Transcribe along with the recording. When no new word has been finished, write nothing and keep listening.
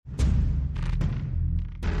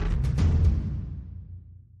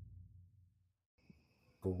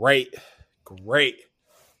Great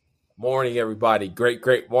morning, everybody.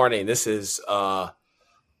 Great morning. This is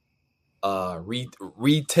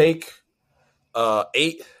retake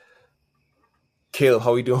 8. Caleb,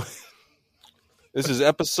 how we doing? This is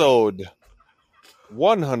episode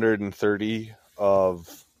 130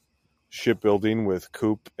 of Shipbuilding with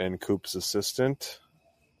Coop and Coop's assistant.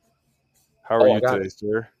 How are you today,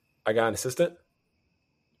 sir? I got an assistant.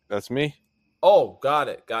 That's me. Oh, got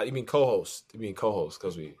it. You mean co-host?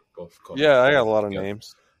 Because we both co-host. Yeah, I got a lot of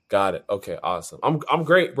names. Got it. Okay, awesome. I'm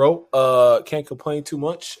great, bro. Can't complain too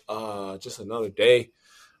much. Just another day.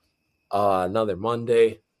 Another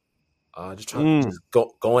Monday. Just trying to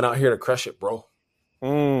going out here to crush it, bro.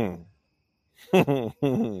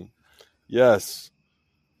 Yes.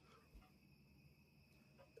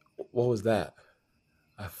 What was that?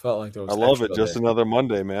 I felt like there was. I love it. Just another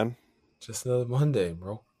Monday, man. Just another Monday,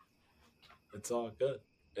 bro. It's all good.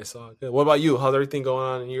 What about you? How's everything going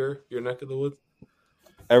on in your neck of the woods?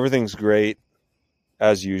 Everything's great,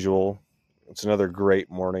 as usual. It's another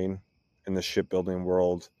great morning in the shipbuilding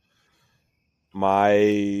world.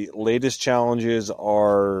 My latest challenges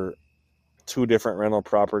are 2 different rental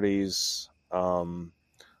properties. One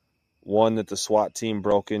that the SWAT team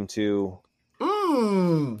broke into.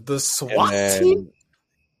 The SWAT team?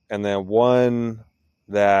 And then one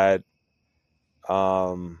that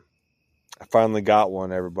I finally got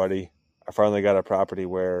one, everybody. I finally got a property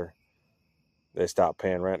where they stopped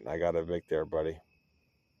paying rent and I got to evict everybody.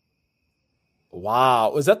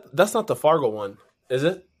 Wow. That's not the Fargo one, is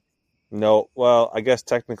it? No. Well, I guess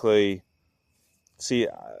technically, so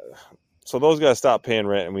those guys stopped paying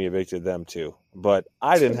rent and we evicted them too. But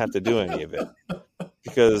I didn't have to do any of it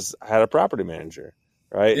because I had a property manager,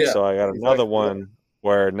 right? Yeah, so I got another one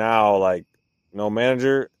where now, like, no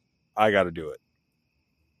manager, I got to do it.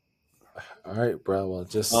 All right, bro. Well,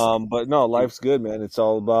 just but no, life's good, man. It's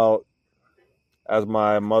all about, as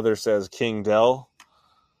my mother says, King Dell.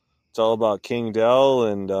 It's all about King Dell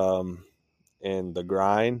and the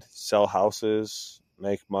grind. Sell houses,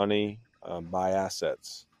 make money, buy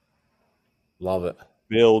assets. Love it.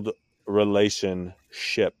 Build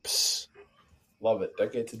relationships. Love it.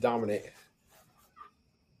 Decade to dominate.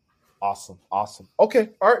 Awesome. Okay.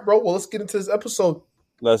 All right, bro. Well, let's get into this episode.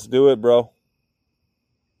 Let's do it, bro.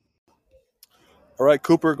 All right,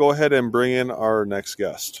 Cooper, go ahead and bring in our next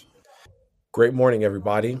guest. Great morning,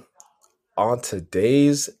 everybody. On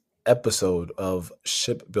today's episode of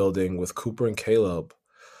Shipbuilding with Cooper and Caleb,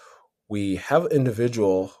 we have an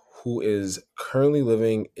individual who is currently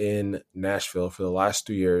living in Nashville for the last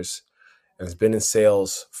 2 years and has been in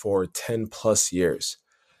sales for 10 plus years.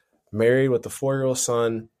 Married with a 4-year-old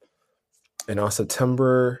son, and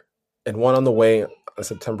one on the way on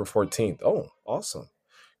September 14th. Oh, awesome.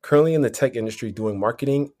 Currently in the tech industry doing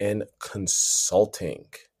marketing and consulting.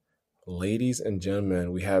 Ladies and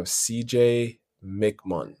gentlemen, we have CJ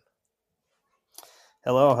McMunn.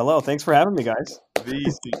 Hello. Thanks for having me, guys.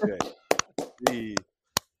 The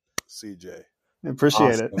CJ.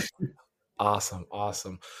 Appreciate it. Awesome.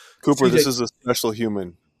 Cooper, CJ, this is a special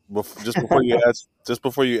human. Just before you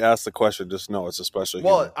ask the question, just know it's a special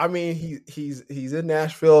human. Well, I mean, he's in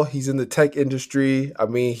Nashville. He's in the tech industry. I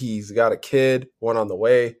mean, he's got a kid, one on the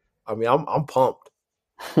way. I mean, I'm pumped.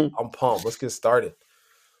 Let's get started.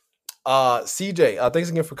 CJ, thanks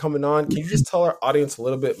again for coming on. Can you just tell our audience a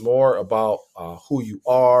little bit more about who you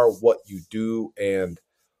are, what you do, and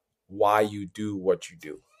why you do what you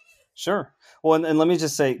do? Sure. Well, and let me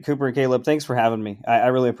just say, Cooper and Caleb, thanks for having me. I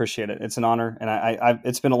really appreciate it. It's an honor, and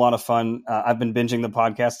it's been a lot of fun. I've been binging the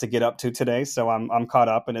podcast to get up to today, so I'm caught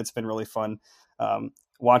up, and it's been really fun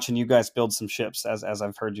watching you guys build some ships, as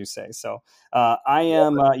I've heard you say. So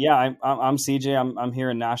I'm CJ. I'm here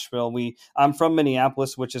in Nashville. I'm from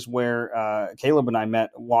Minneapolis, which is where Caleb and I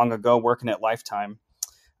met long ago, working at Lifetime.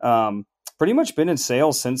 Pretty much been in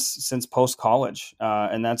sales since post college,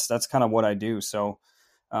 and that's kind of what I do. So.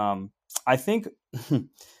 I think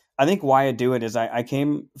why I do it is I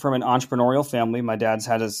came from an entrepreneurial family. My dad's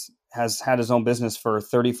has had his own business for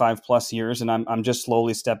 35 plus years, and I'm just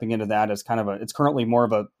slowly stepping into that as it's currently more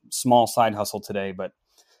of a small side hustle today, but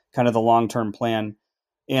kind of the long-term plan.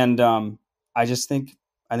 And I think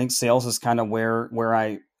sales is kind of where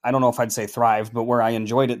I don't know if I'd say thrived, but where I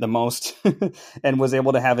enjoyed it the most and was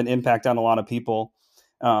able to have an impact on a lot of people,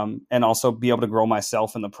 and also be able to grow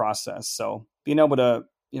myself in the process. So being able to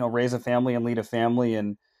raise a family and lead a family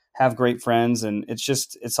and have great friends. And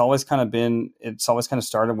it's always kind of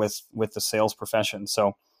started with the sales profession.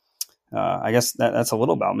 So I guess that's a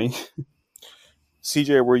little about me.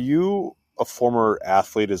 CJ, were you a former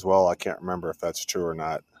athlete as well? I can't remember if that's true or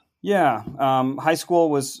not. Yeah. High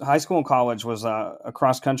school and college was a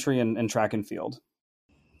cross country and track and field.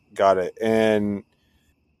 Got it. And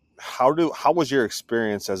how was your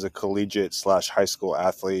experience as a collegiate / high school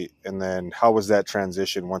athlete? And then how was that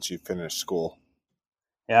transition once you finished school?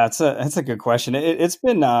 Yeah, that's a good question. It's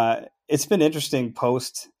been interesting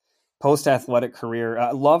post athletic career.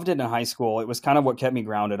 I loved it in high school. It was kind of what kept me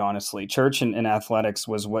grounded, honestly. Church and athletics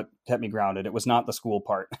was what kept me grounded. It was not the school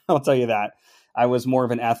part. I'll tell you that. I was more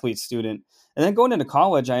of an athlete student. And then going into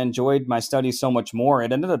college, I enjoyed my studies so much more.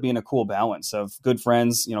 It ended up being a cool balance of good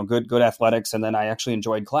friends, good athletics, and then I actually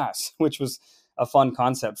enjoyed class, which was a fun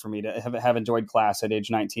concept for me to have enjoyed class at age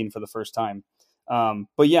 19 for the first time.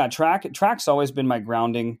 But yeah, track's always been my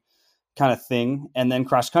grounding kind of thing. And then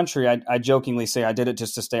cross country, I jokingly say I did it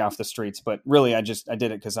just to stay off the streets, but really I did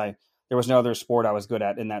it because there was no other sport I was good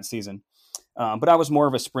at in that season. But I was more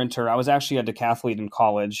of a sprinter. I was actually a decathlete in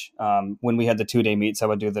college. When we had the 2-day meets, I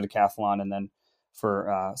would do the decathlon. And then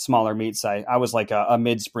for smaller meets, I was like a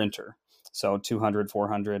mid sprinter. So 200,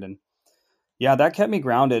 400. And yeah, that kept me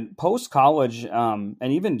grounded post college. And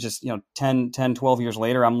even just, 10, 12 years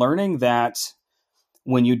later, I'm learning that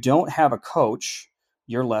when you don't have a coach,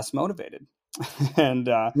 you're less motivated. And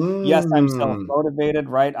yes, I'm self-motivated,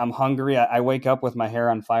 right? I'm hungry. I wake up with my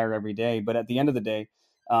hair on fire every day. But at the end of the day,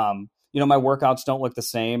 my workouts don't look the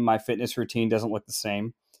same. My fitness routine doesn't look the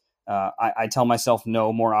same. I tell myself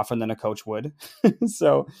no more often than a coach would.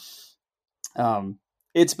 So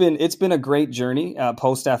it's been a great journey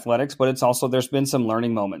post athletics, but it's also, there's been some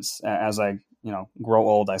learning moments as I, grow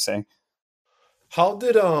old, I say. How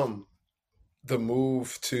did the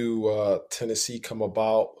move to Tennessee come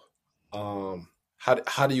about?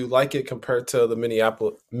 How do you like it compared to the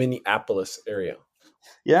Minneapolis area?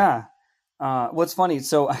 Yeah. What's funny?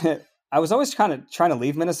 So I was always kind of trying to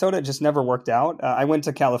leave Minnesota. It just never worked out. I went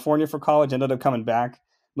to California for college, ended up coming back,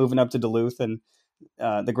 moving up to Duluth and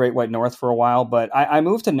the Great White North for a while. But I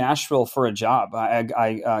moved to Nashville for a job.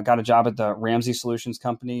 I got a job at the Ramsey Solutions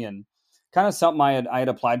Company, and kind of something I had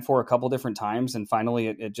applied for a couple different times, and finally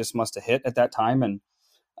it just must have hit at that time, and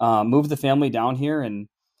moved the family down here. And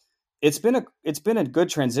it's been a good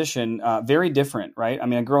transition, very different, right? I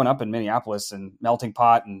mean, I've grown up in Minneapolis and melting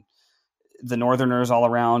pot and the Northerners all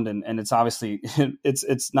around, and it's obviously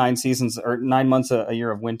it's 9 seasons or 9 months a year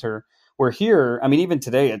of winter. We're here. I mean, even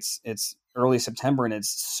today it's early September and it's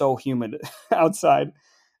so humid outside.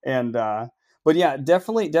 And but yeah,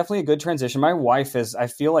 definitely a good transition. My wife I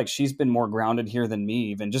feel like she's been more grounded here than me,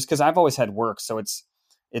 even just because I've always had work, so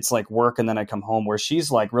it's like work and then I come home, where she's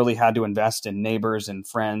like really had to invest in neighbors and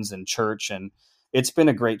friends and church. And it's been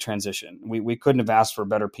a great transition. We couldn't have asked for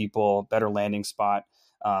better people, better landing spot.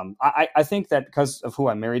 I think that because of who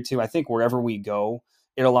I'm married to, I think wherever we go,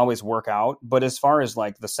 it'll always work out. But as far as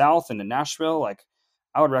like the South and in Nashville, like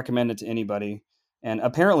I would recommend it to anybody. And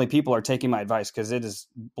apparently people are taking my advice because it is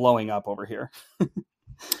blowing up over here.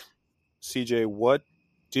 CJ, what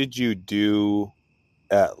did you do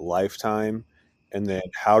at Lifetime? And then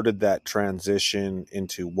how did that transition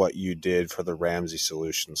into what you did for the Ramsey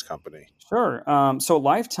Solutions Company? Sure. So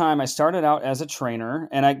Lifetime, I started out as a trainer,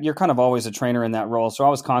 and you're kind of always a trainer in that role. So I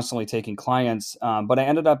was constantly taking clients, but I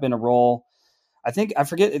ended up in a role, I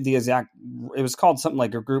forget the exact, it was called something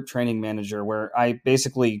like a group training manager, where I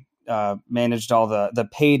basically managed all the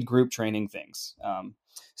paid group training things.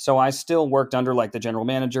 So I still worked under like the general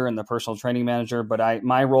manager and the personal training manager, but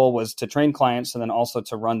my role was to train clients and then also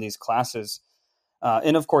to run these classes.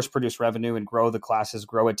 And of course, produce revenue and grow the classes,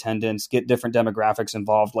 grow attendance, get different demographics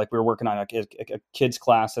involved. Like we were working on a kids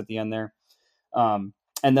class at the end there. And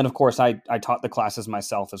then of course I taught the classes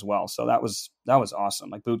myself as well. So that was awesome.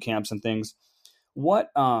 Like boot camps and things.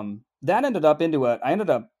 That ended up I ended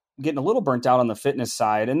up getting a little burnt out on the fitness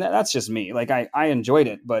side. And that's just me. Like I enjoyed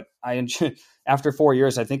it, but after 4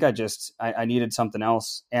 years, I think I needed something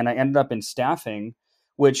else. And I ended up in staffing,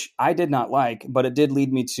 which I did not like, but it did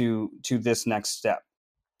lead me to this next step.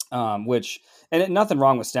 Nothing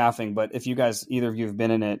wrong with staffing, but if either of you have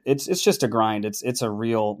been in it, it's just a grind. It's a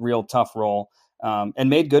real tough role. And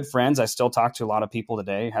made good friends. I still talk to a lot of people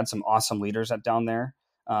today. Had some awesome leaders down there.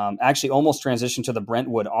 Actually almost transitioned to the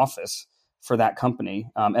Brentwood office for that company.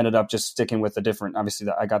 Ended up just sticking with obviously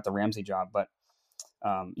I got the Ramsey job, but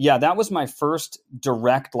that was my first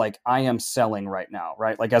direct, like I am selling right now,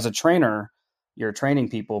 right? Like as a trainer, you're training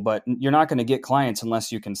people, but you're not going to get clients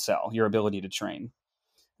unless you can sell your ability to train.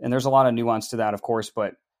 And there's a lot of nuance to that, of course,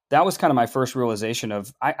 but that was kind of my first realization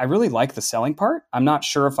of I really like the selling part. I'm not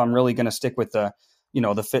sure if I'm really going to stick with the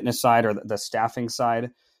fitness side or the staffing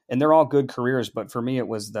side. And they're all good careers, but for me, it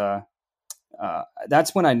was the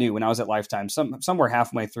that's when I knew, when I was at Lifetime, somewhere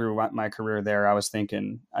halfway through my career there, I was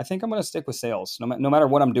thinking, I think I'm going to stick with sales. No matter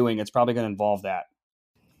what I'm doing, it's probably going to involve that.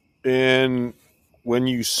 And when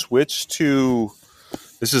you switch to,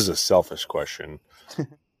 this is a selfish question.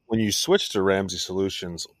 When you switched to Ramsey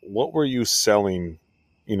Solutions, what were you selling,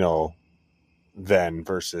 then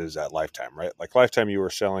versus at Lifetime, right? Like Lifetime, you were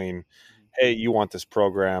selling, hey, you want this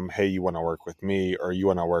program, hey, you want to work with me, or you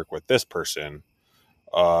want to work with this person.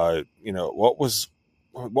 What was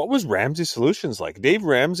Ramsey Solutions like? Dave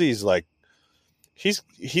Ramsey's like, he's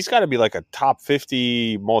got to be like a top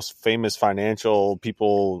 50 most famous financial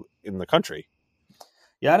people in the country.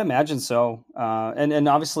 Yeah, I'd imagine so. And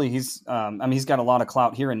obviously he's got a lot of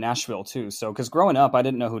clout here in Nashville too. So, because growing up, I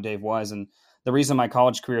didn't know who Dave was. And the reason my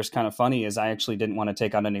college career is kind of funny is I actually didn't want to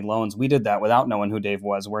take out any loans. We did that without knowing who Dave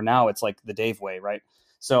was, where now it's like the Dave way, right?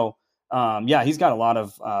 So, he's got a lot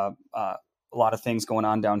of things going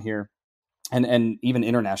on down here and even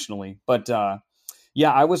internationally. But,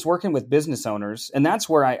 I was working with business owners, and that's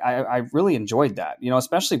where I really enjoyed that,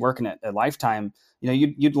 especially working at Lifetime.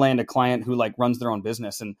 You'd land a client who like runs their own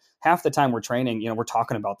business, and half the time we're training, we're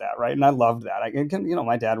talking about that. Right. And I loved that.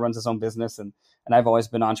 My dad runs his own business, and I've always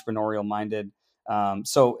been entrepreneurial minded.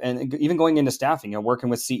 And even going into staffing, working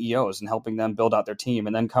with CEOs and helping them build out their team,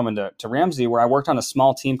 and then coming to Ramsey, where I worked on a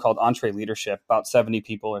small team called Entree Leadership, about 70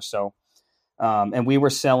 people or so. And we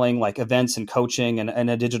were selling like events and coaching and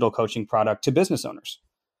a digital coaching product to business owners.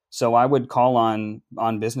 So I would call on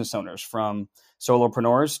business owners, from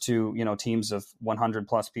solopreneurs to, teams of 100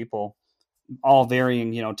 plus people, all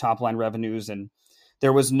varying, top line revenues. And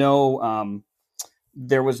there was no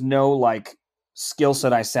like skill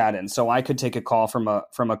set I sat in. So I could take a call from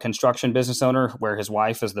a construction business owner where his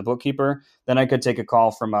wife is the bookkeeper. Then I could take a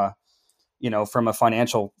call from a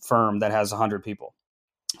financial firm that has 100 people.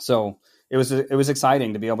 So it was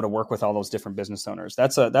exciting to be able to work with all those different business owners.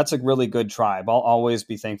 That's a really good tribe. I'll always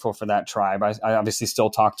be thankful for that tribe. I obviously still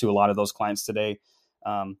talk to a lot of those clients today.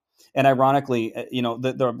 And ironically,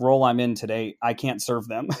 the role I'm in today, I can't serve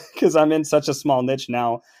them because I'm in such a small niche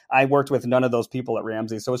now. I worked with none of those people at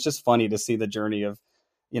Ramsey. So it's just funny to see the journey of,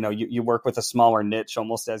 you work with a smaller niche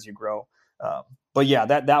almost as you grow. But yeah,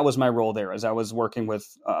 that was my role there, as I was working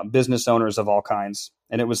with business owners of all kinds.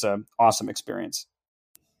 And it was an awesome experience.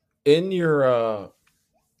 In your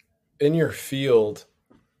field,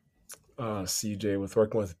 CJ, with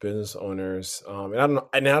working with business owners, and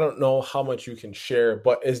I don't know how much you can share,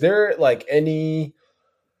 but is there like any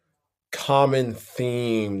common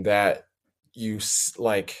theme that you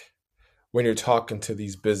like when you're talking to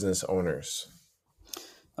these business owners?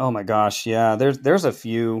 Oh my gosh, yeah. There's a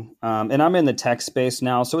few, and I'm in the tech space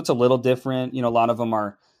now, so it's a little different. A lot of them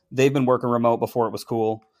they've been working remote before it was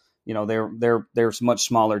cool. There's much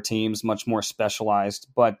smaller teams, much more specialized.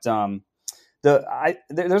 But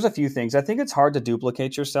there's a few things. I think it's hard to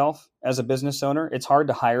duplicate yourself as a business owner. It's hard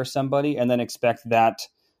to hire somebody and then expect that,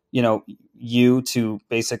 you to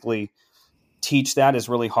basically teach that is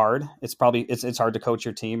really hard. It's hard to coach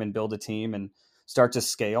your team and build a team and start to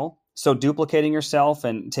scale. So duplicating yourself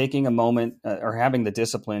and taking a moment or having the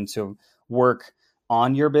discipline to work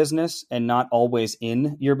on your business and not always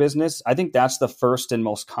in your business. I think that's the first and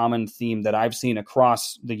most common theme that I've seen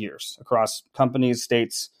across the years, across companies,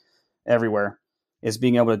 states, everywhere, is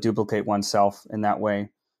being able to duplicate oneself in that way.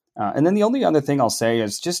 And then the only other thing I'll say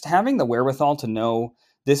is just having the wherewithal to know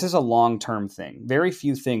this is a long-term thing. Very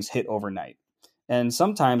few things hit overnight. And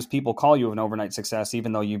sometimes people call you an overnight success,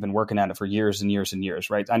 even though you've been working at it for years and years and years,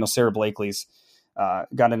 right? I know Sarah Blakely's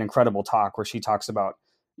got an incredible talk where she talks about,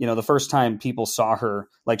 the first time people saw her,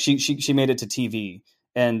 like she made it to TV,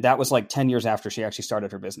 and that was like 10 years after she actually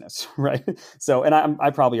started her business, right? So, and I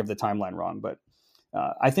probably have the timeline wrong, but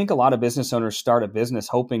I think a lot of business owners start a business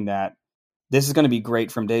hoping that this is going to be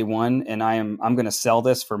great from day one, and I'm going to sell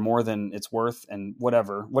this for more than it's worth, and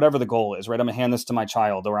whatever the goal is, right? I'm going to hand this to my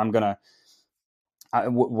child, or I'm going to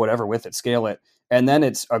whatever with it, scale it, and then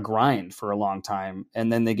it's a grind for a long time,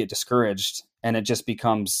 and then they get discouraged, and it just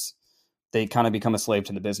they kind of become a slave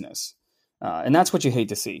to the business. And that's what you hate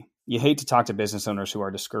to see. You hate to talk to business owners who are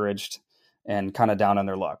discouraged and kind of down on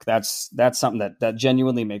their luck. That's something that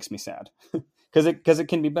genuinely makes me sad because it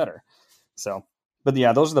can be better. So, but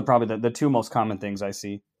yeah, those are probably the two most common things I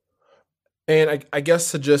see. And I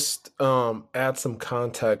guess to just add some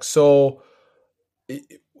context. So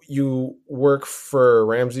you work for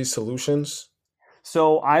Ramsey Solutions?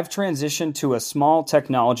 So I've transitioned to a small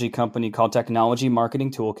technology company called Technology Marketing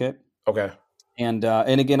Toolkit. Okay. And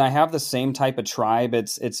again, I have the same type of tribe.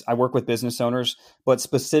 I work with business owners, but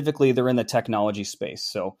specifically they're in the technology space.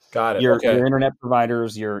 So got it. Your internet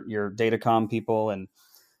providers, your datacom people, and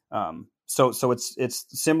so it's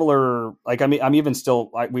similar. Like, I mean, I'm even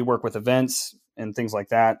still, we work with events and things like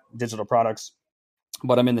that, digital products,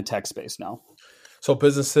 but I'm in the tech space now. So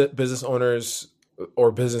business owners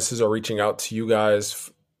or businesses are reaching out to you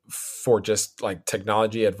guys for just like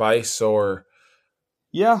technology advice, or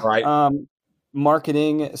Yeah. right?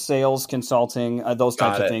 Marketing, sales, consulting, those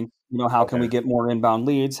types Got of it. things. How can Okay. we get more inbound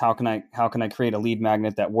leads? How can I create a lead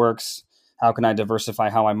magnet that works? How can I diversify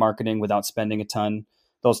how I'm marketing without spending a ton?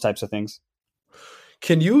 Those types of things.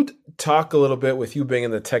 Can you talk a little bit, with you being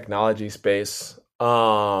in the technology space?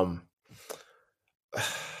 How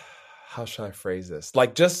should I phrase this?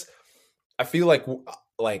 Like, just, I feel like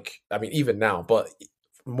I mean, even now, but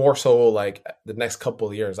more so like the next couple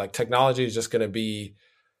of years, like technology is just going to be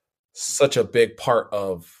such a big part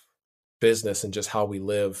of business and just how we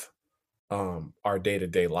live our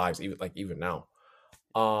day-to-day lives, even now.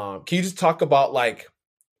 Can you just talk about like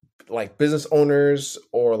business owners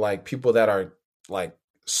or like people that are like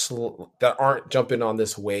that aren't jumping on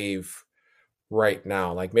this wave right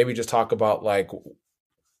now? Like, maybe just talk about like,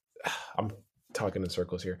 I'm talking in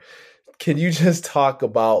circles here. Can you just talk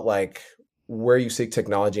about like where you see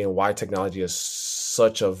technology and why technology is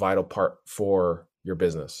such a vital part for your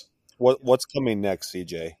business? What's coming next,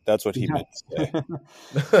 CJ? That's what he meant to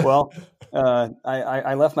say. Well,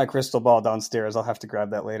 I left my crystal ball downstairs. I'll have to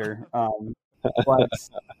grab that later. But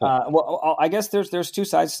well, I guess there's two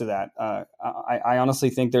sides to that. I honestly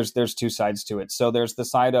think there's two sides to it. So there's the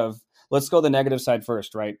side of, let's go the negative side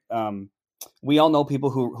first, right? We all know people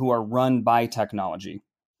who are run by technology,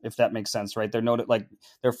 if that makes sense, right? They're noted, like,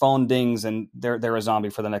 their phone dings and they're a zombie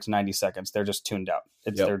for the next 90 seconds. They're just tuned out.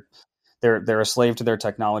 Yep. They're a slave to their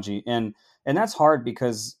technology, and that's hard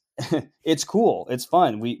because it's cool, it's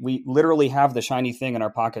fun. We literally have the shiny thing in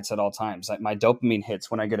our pockets at all times. Like, my dopamine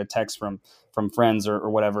hits when I get a text from friends or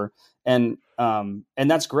whatever, and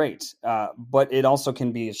that's great. But it also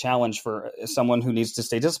can be a challenge for someone who needs to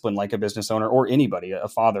stay disciplined, like a business owner or anybody, a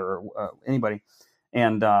father or anybody.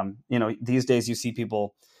 And these days you see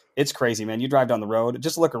people. It's crazy, man. You drive down the road,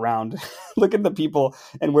 just look around, look at the people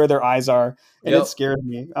and where their eyes are. And Yep. it scares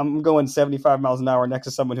me. I'm going 75 miles an hour next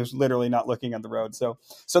to someone who's literally not looking at the road. So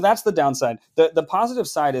that's the downside. The positive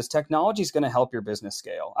side is technology is going to help your business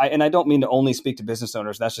scale. And I don't mean to only speak to business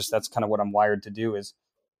owners. That's kind of what I'm wired to do. Is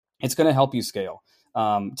it's going to help you scale.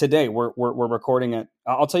 Today we're recording it.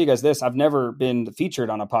 I'll tell you guys this: I've never been featured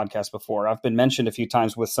on a podcast before. I've been mentioned a few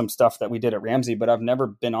times with some stuff that we did at Ramsey, but I've never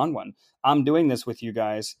been on one. I'm doing this with you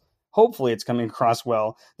guys. Hopefully it's coming across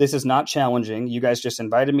well. This is not challenging. You guys just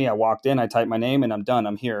invited me. I walked in, I typed my name, and I'm done.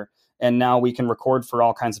 I'm here. And now we can record for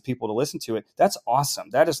all kinds of people to listen to it. That's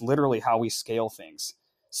awesome. That is literally how we scale things.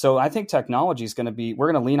 So I think technology is we're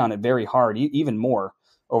going to lean on it very hard, even more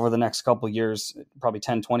over the next couple of years, probably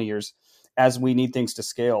 10, 20 years, as we need things to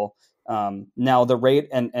scale. Now the rate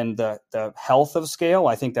and the health of scale,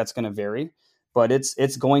 I think that's going to vary, but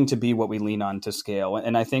it's going to be what we lean on to scale.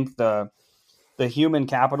 And I think the human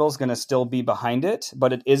capital is going to still be behind it,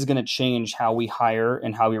 but it is going to change how we hire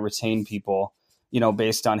and how we retain people,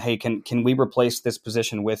 based on, hey, can we replace this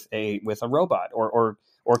position with a robot, or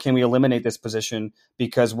can we eliminate this position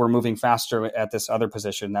because we're moving faster at this other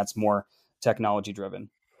position that's more technology driven.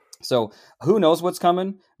 So who knows what's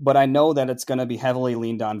coming, but I know that it's going to be heavily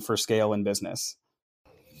leaned on for scale in business.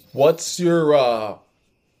 What's your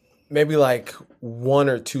maybe like one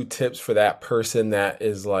or two tips for that person that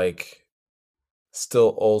is like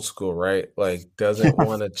still old school, right? Like, doesn't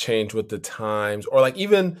want to change with the times, or like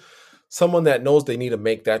even someone that knows they need to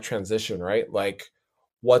make that transition, right? Like,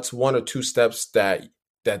 what's one or two steps that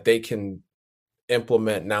they can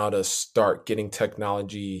implement now to start getting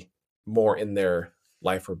technology more in their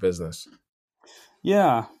life or business?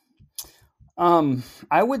 Yeah.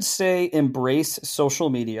 I would say embrace social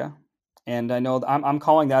media. And I know I'm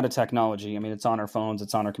calling that a technology. I mean, it's on our phones,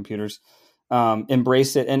 it's on our computers.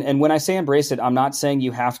 Embrace it. And when I say embrace it, I'm not saying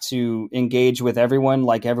you have to engage with everyone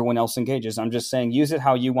like everyone else engages. I'm just saying use it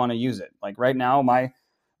how you want to use it. Like right now,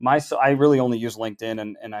 I really only use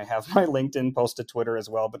LinkedIn, and I have my LinkedIn post to Twitter as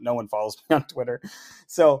well, but no one follows me on Twitter.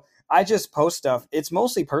 So I just post stuff. It's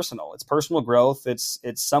mostly personal. It's personal growth. It's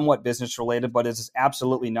somewhat business related, but it's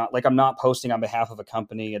absolutely not like I'm not posting on behalf of a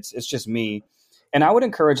company. It's just me. And I would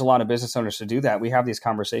encourage a lot of business owners to do that. We have these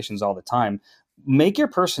conversations all the time. Make your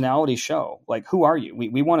personality show. Like, who are you?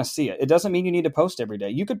 We want to see it. It doesn't mean you need to post every day.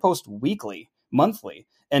 You could post weekly, monthly,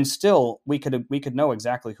 and still we could know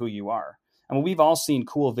exactly who you are. I mean, we've all seen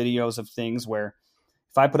cool videos of things where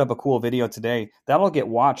if I put up a cool video today, that'll get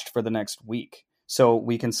watched for the next week. So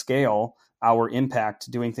we can scale our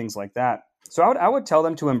impact doing things like that. So I would tell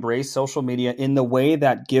them to embrace social media in the way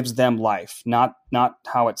that gives them life, not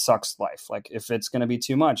how it sucks life. Like if it's going to be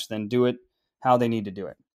too much, then do it how they need to do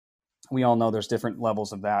it. We all know there's different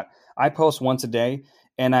levels of that. I post once a day,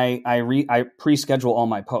 and I pre-schedule all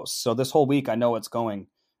my posts. So this whole week I know it's going.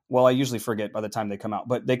 Well, I usually forget by the time they come out,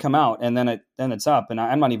 but they come out and then it's up, and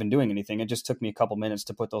I'm not even doing anything. It just took me a couple minutes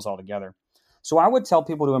to put those all together. So I would tell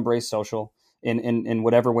people to embrace social in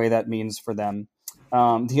whatever way that means for them.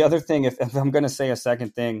 The other thing, if I'm going to say a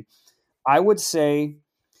second thing, I would say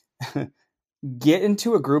get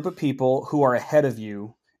into a group of people who are ahead of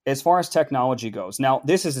you as far as technology goes. Now,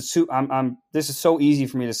 this is so easy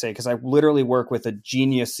for me to say because I literally work with a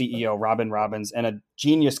genius CEO, Robin Robbins, and a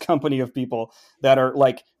genius company of people that are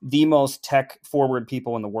like the most tech forward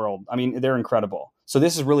people in the world. I mean, they're incredible. So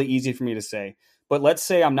this is really easy for me to say. But let's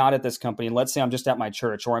say I'm not at this company. Let's say I'm just at my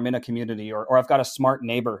church, or I'm in a community, or I've got a smart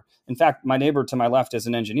neighbor. In fact, my neighbor to my left is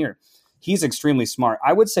an engineer. He's extremely smart.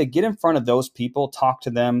 I would say get in front of those people, talk to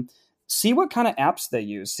them, see what kind of apps they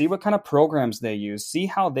use, see what kind of programs they use, see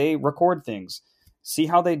how they record things, see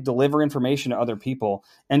how they deliver information to other people,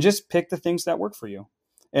 and just pick the things that work for you.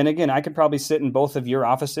 And again, I could probably sit in both of your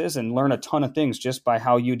offices and learn a ton of things just by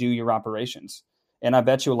how you do your operations. And I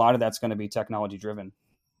bet you a lot of that's going to be technology driven.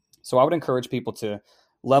 So I would encourage people to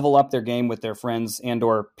level up their game with their friends and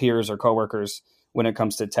or peers or coworkers when it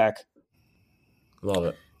comes to tech. Love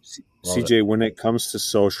it. CJ, when it comes to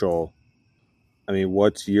social, I mean,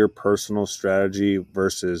 what's your personal strategy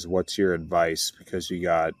versus what's your advice? Because you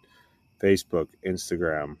got Facebook,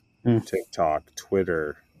 Instagram, TikTok,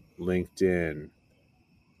 Twitter, LinkedIn,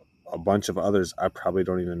 a bunch of others I probably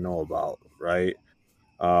don't even know about, right?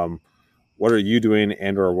 What are you doing,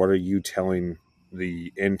 and or what are you telling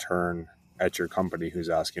the intern at your company who's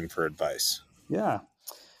asking for advice? Yeah.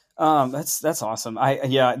 That's awesome.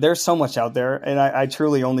 There's so much out there, and I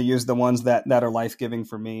truly only use the ones that are life-giving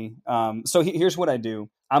for me. So here's what I do.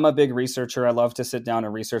 I'm a big researcher. I love to sit down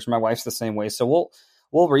and research. My wife's the same way. So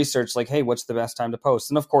we'll research like, hey, what's the best time to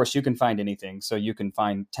post? And of course you can find anything. So you can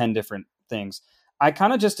find 10 different things. I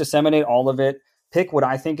kind of just disseminate all of it, pick what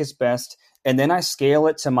I think is best, and then I scale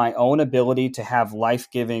it to my own ability to have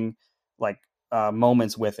life-giving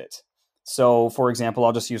moments with it. So, for example,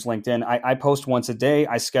 I'll just use LinkedIn. I post once a day.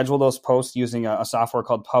 I schedule those posts using a software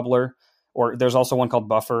called Publer, or there's also one called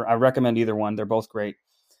Buffer. I recommend either one. They're both great.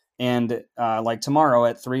 And like tomorrow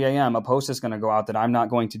at 3 a.m., a post is going to go out that I'm not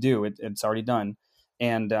going to do. It's already done.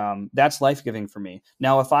 And that's life-giving for me.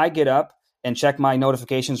 Now, if I get up and check my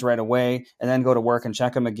notifications right away and then go to work and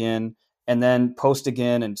check them again and then post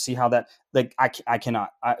again and see how that, I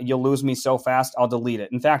cannot. You'll lose me so fast, I'll delete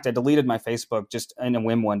it. In fact, I deleted my Facebook just in a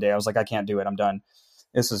whim one day. I was like, I can't do it. I'm done.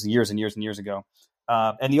 This was years and years and years ago.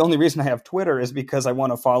 And the only reason I have Twitter is because I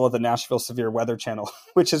want to follow the Nashville Severe Weather Channel,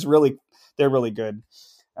 which is they're really good.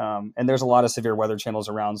 And there's a lot of severe weather channels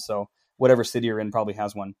around. So whatever city you're in probably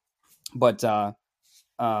has one. But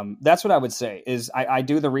that's what I would say is I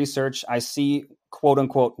do the research. I see, quote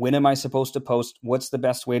unquote, when am I supposed to post? What's the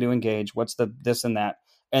best way to engage? What's the this and that?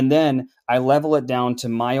 And then I level it down to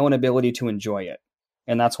my own ability to enjoy it.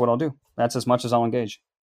 And that's what I'll do. That's as much as I'll engage.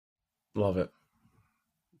 Love it.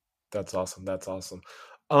 That's awesome. That's awesome.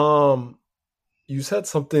 You said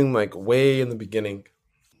something like way in the beginning.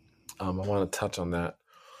 I want to touch on that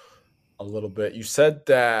a little bit. You said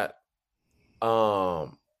that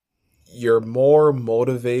you're more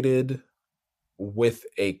motivated with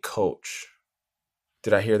a coach.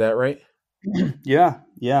 Did I hear that right? Yeah,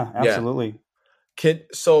 absolutely. Yeah.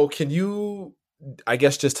 Can you, I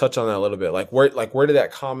guess, just touch on that a little bit? Like where did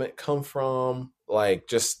that comment come from? Like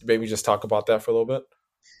just maybe just talk about that for a little bit.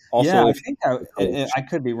 Also, yeah, I think I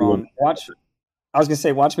could be wrong. I was going to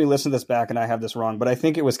say, watch me listen to this back and I have this wrong, but I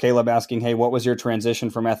think it was Caleb asking, hey, what was your transition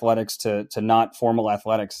from athletics to not formal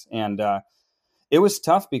athletics? And it was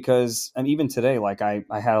tough because, and even today, like I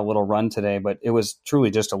had a little run today, but it was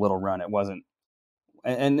truly just a little run. It wasn't,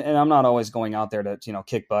 and I'm not always going out there to,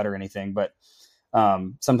 kick butt or anything, but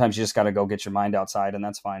sometimes you just got to go get your mind outside and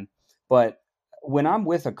that's fine. But when I'm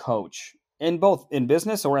with a coach in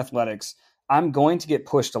business or athletics, I'm going to get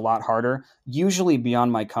pushed a lot harder, usually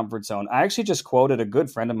beyond my comfort zone. I actually just quoted a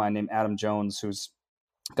good friend of mine named Adam Jones, who's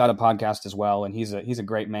got a podcast as well. And he's a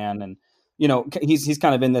great man. And, he's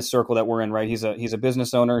kind of in this circle that we're in, right? He's a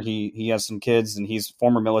business owner. He has some kids and he's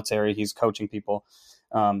former military. He's coaching people.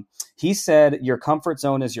 He said, your comfort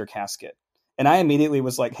zone is your casket. And I immediately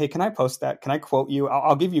was like, hey, can I post that? Can I quote you?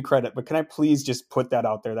 I'll give you credit, but can I please just put that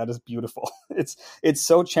out there? That is beautiful. It's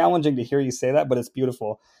so challenging to hear you say that, but it's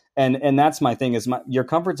beautiful. And that's my thing is your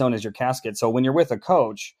comfort zone is your casket. So when you're with a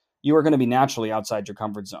coach, you are going to be naturally outside your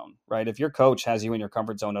comfort zone, right? If your coach has you in your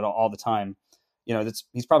comfort zone all the time,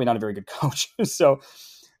 he's probably not a very good coach. So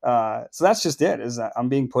that's just it, is that I'm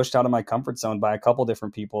being pushed out of my comfort zone by a couple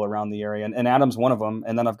different people around the area. And Adam's one of them.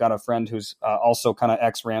 And then I've got a friend who's also kind of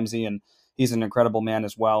ex Ramsey, and he's an incredible man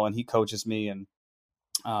as well. And he coaches me. And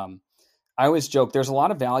I always joke, there's a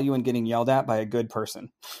lot of value in getting yelled at by a good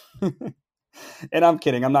person. And I'm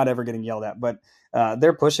kidding. I'm not ever getting yelled at, but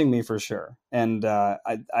they're pushing me for sure. And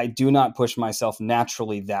I do not push myself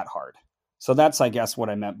naturally that hard. So that's, I guess, what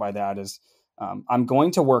I meant by that is I'm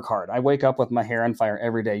going to work hard. I wake up with my hair on fire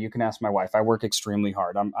every day. You can ask my wife. I work extremely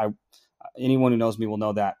hard. Anyone who knows me will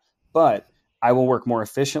know that. But I will work more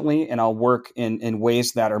efficiently, and I'll work in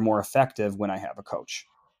ways that are more effective when I have a coach.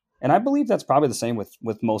 And I believe that's probably the same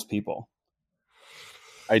with most people.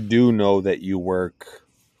 I do know that you work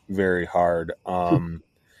very hard.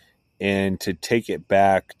 And to take it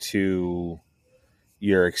back to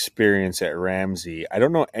your experience at Ramsey, I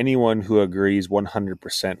don't know anyone who agrees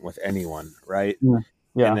 100% with anyone, right?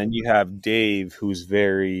 Yeah. And then you have Dave, who's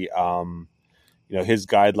very, his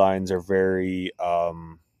guidelines are very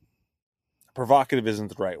provocative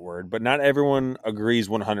isn't the right word, but not everyone agrees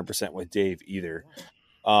 100% with Dave either.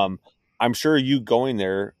 I'm sure you going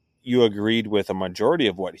there, you agreed with a majority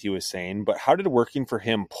of what he was saying, but how did working for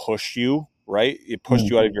him push you, right? It pushed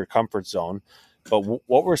you out of your comfort zone. But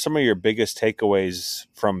what were some of your biggest takeaways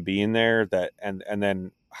from being there and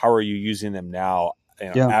then how are you using them now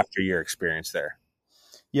after your experience there?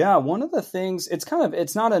 Yeah, one of the things,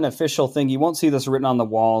 it's not an official thing. You won't see this written on the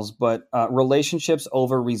walls, but relationships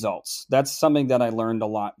over results. That's something that I learned a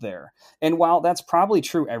lot there. And while that's probably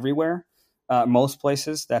true everywhere, most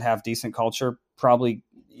places that have decent culture probably,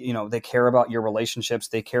 they care about your relationships.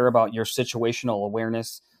 They care about your situational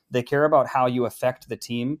awareness. They care about how you affect the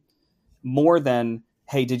team more than,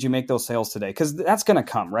 hey, did you make those sales today? Because that's going to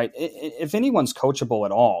come, right? If anyone's coachable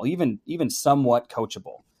at all, even somewhat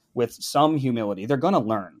coachable with some humility, they're going to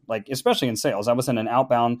learn, like, especially in sales. I was in an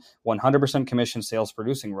outbound 100% commission sales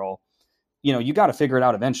producing role. You got to figure it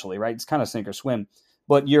out eventually, right? It's kind of sink or swim,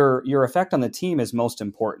 but your effect on the team is most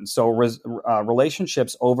important. So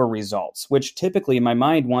relationships over results, which typically my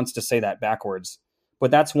mind wants to say that backwards,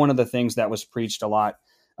 but that's one of the things that was preached a lot.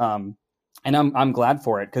 And I'm glad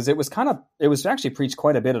for it, because it was actually preached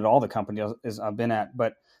quite a bit at all the companies I've been at,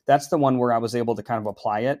 but that's the one where I was able to kind of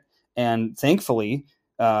apply it. And thankfully,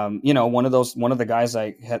 one of the guys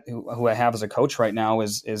who I have as a coach right now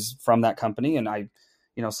is from that company. And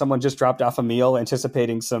someone just dropped off a meal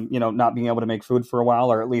anticipating some, not being able to make food for a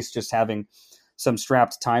while, or at least just having some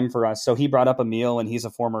strapped time for us. So he brought up a meal, and he's a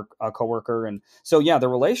former coworker. And so, yeah, the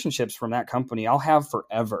relationships from that company I'll have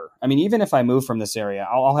forever. I mean, even if I move from this area,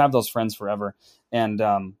 I'll have those friends forever. And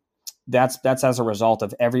that's as a result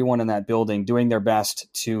of everyone in that building doing their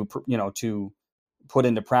best to put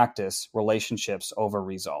into practice relationships over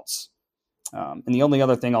results. And the only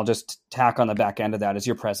other thing I'll just tack on the back end of that is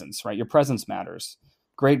your presence, right? Your presence matters.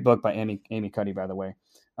 Great book by Amy Cuddy, by the way.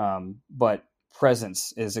 But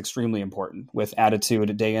presence is extremely important with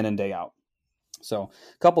attitude day in and day out. So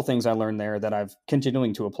a couple things I learned there that I've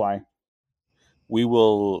continuing to apply. We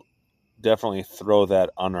will definitely throw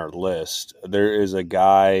that on our list. There is a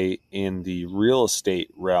guy in the real estate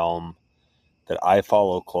realm that I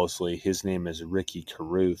follow closely. His name is Ricky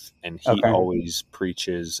Carruth, and he always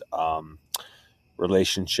preaches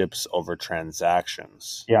relationships over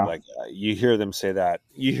transactions. Yeah. Like you hear him say that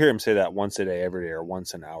once a day, every day, or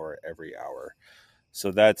once an hour, every hour.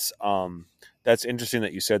 So that's interesting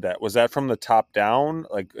that you said that. Was that from the top down?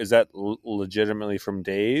 Like, is that legitimately from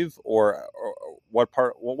Dave, or what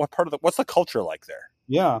part of what's the culture like there?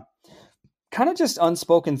 Yeah. Kind of just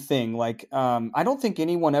unspoken thing. Like, I don't think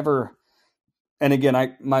anyone ever, and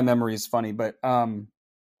again, my memory is funny, but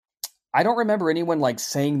I don't remember anyone like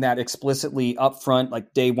saying that explicitly up front,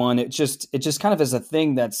 like day one. It just kind of is a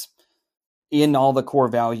thing that's in all the core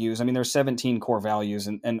values. I mean, there's 17 core values,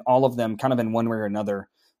 and all of them kind of in one way or another,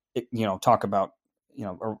 talk about,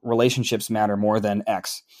 relationships matter more than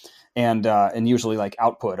X, and usually like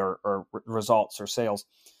output or results or sales.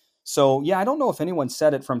 So yeah, I don't know if anyone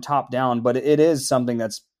said it from top down, but it is something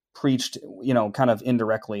that's preached, kind of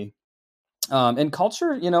indirectly. And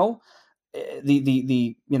culture, the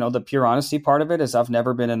pure honesty part of it is I've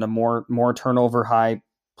never been in a more turnover high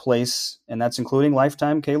place, and that's including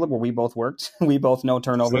Lifetime, Caleb, where we both worked. We both know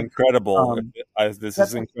turnover. It's incredible. This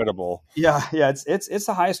is incredible. Yeah. It's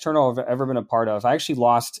the highest turnover I've ever been a part of. I actually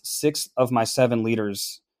lost 6 of my 7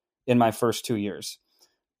 leaders in my first 2 years.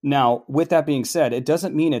 Now, with that being said, it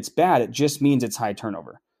doesn't mean it's bad. It just means it's high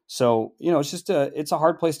turnover. So, it's a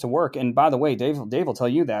hard place to work. And by the way, Dave will tell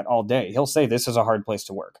you that all day. He'll say this is a hard place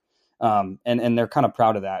to work. And they're kind of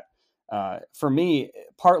proud of that. For me,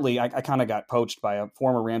 partly, I kind of got poached by a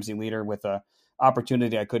former Ramsey leader with a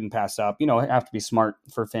opportunity I couldn't pass up. I have to be smart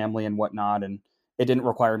for family and whatnot, and it didn't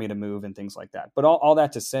require me to move and things like that. But all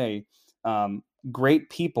that to say, great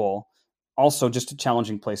people, also just a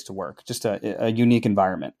challenging place to work, just a unique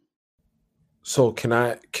environment. So can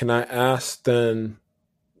I ask then,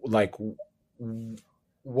 like,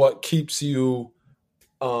 what keeps you,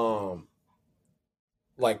 like,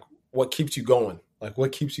 what keeps you going? Like,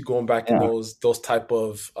 what keeps you going back in those type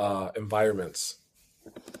of environments?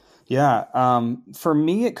 Yeah. For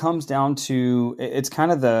me, it comes down to, it's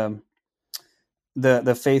kind of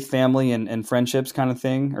the faith, family, and friendships kind of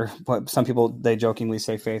thing, or what some people, they jokingly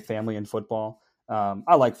say faith, family, and football.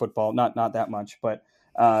 I like football, not that much, but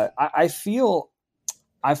I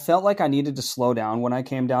felt like I needed to slow down when I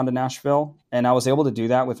came down to Nashville, and I was able to do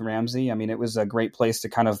that with Ramsey. I mean, it was a great place to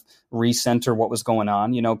kind of recenter what was going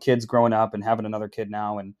on. Kids growing up and having another kid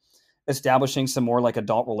now, and establishing some more like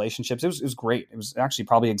adult relationships. It was great. It was actually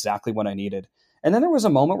probably exactly what I needed. And then there was a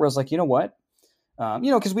moment where I was like, you know what?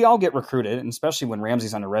 Because we all get recruited, and especially when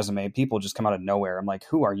Ramsey's on a resume, people just come out of nowhere. I'm like,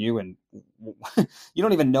 who are you? And you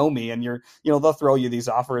don't even know me, and they'll throw you these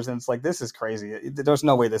offers, and it's like, this is crazy. There's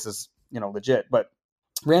no way this is, legit. But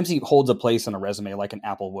Ramsey holds a place on a resume like an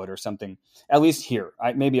Apple would or something, at least here.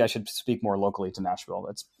 Maybe I should speak more locally to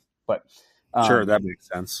Nashville. Sure, that makes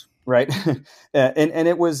sense. Right. and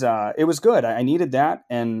it was good. I needed that.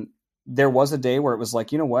 And there was a day where it was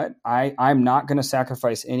like, you know what, I'm not going to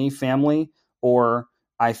sacrifice any family, or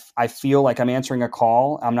I feel like I'm answering a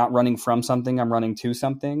call. I'm not running from something. I'm running to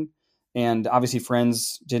something. And obviously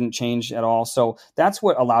friends didn't change at all. So that's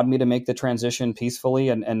what allowed me to make the transition peacefully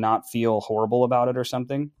and not feel horrible about it or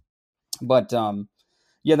something. But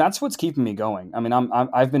yeah, that's what's keeping me going. I mean,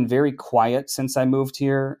 I've been very quiet since I moved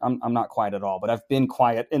here. I'm not quiet at all, but I've been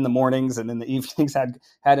quiet in the mornings, and in the evenings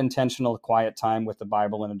had intentional quiet time with the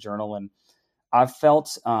Bible and a journal. And I've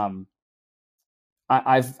felt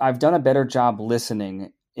I've done a better job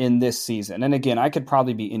listening in this season. And again, I could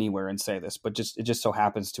probably be anywhere and say this, but it just so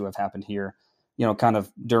happens to have happened here, kind of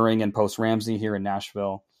during and post Ramsey here in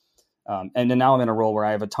Nashville. And then now I'm in a role where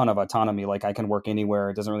I have a ton of autonomy. Like, I can work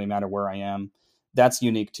anywhere. It doesn't really matter where I am. That's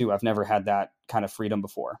unique too. I've never had that kind of freedom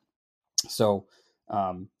before. So,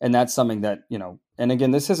 and that's something that, and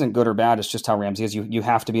again, this isn't good or bad. It's just how Ramsey is. You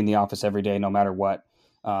have to be in the office every day, no matter what.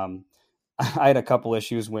 I had a couple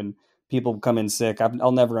issues when people come in sick.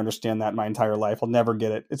 I'll never understand that in my entire life. I'll never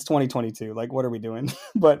get it. It's 2022. Like, what are we doing?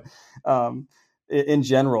 But in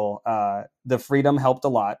general, the freedom helped a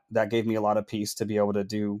lot. That gave me a lot of peace to be able to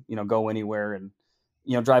do, go anywhere and,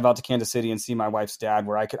 drive out to Kansas City and see my wife's dad,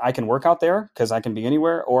 where I can work out there because I can be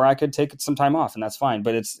anywhere, or I could take some time off, and that's fine.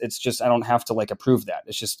 But it's just, I don't have to like approve that.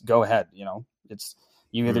 It's just go ahead. It's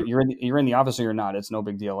you either you're in the office or you're not. It's no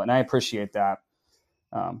big deal. And I appreciate that.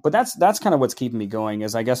 But that's kind of what's keeping me going,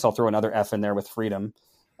 is I guess I'll throw another F in there with freedom.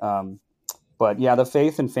 But yeah, the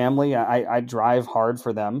faith and family, I drive hard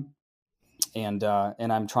for them, and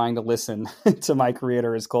I'm trying to listen to my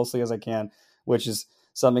Creator as closely as I can, which is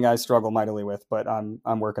something I struggle mightily with, but I'm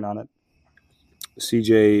working on it.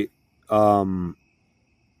 CJ,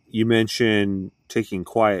 you mentioned taking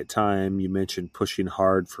quiet time. You mentioned pushing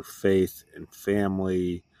hard for faith and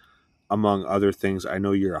family, among other things. I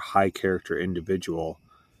know you're a high character individual.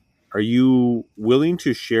 Are you willing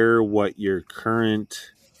to share what your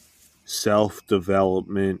current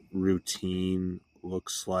self-development routine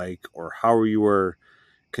looks like, or how you are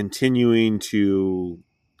continuing to,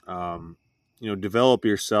 develop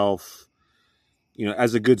yourself,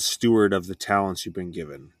 as a good steward of the talents you've been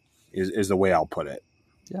given, is the way I'll put it.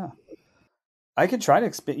 Yeah. I could try to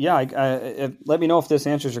explain. Yeah, let me know if this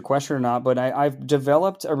answers your question or not. But I've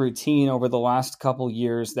developed a routine over the last couple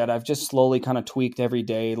years that I've just slowly kind of tweaked every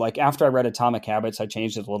day. Like, after I read Atomic Habits, I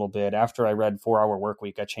changed it a little bit. After I read 4 Hour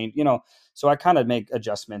Workweek, I changed. So I kind of make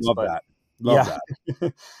adjustments. Love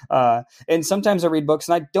that. And sometimes I read books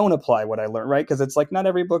and I don't apply what I learned, right? Because it's like, not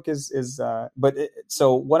every book is.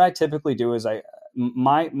 So what I typically do is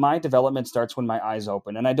my development starts when my eyes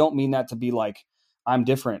open, and I don't mean that to be like I'm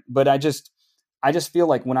different, but I just feel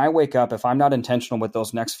like when I wake up, if I'm not intentional with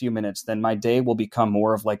those next few minutes, then my day will become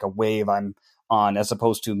more of like a wave I'm on, as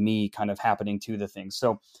opposed to me kind of happening to the things.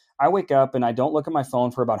 So I wake up and I don't look at my phone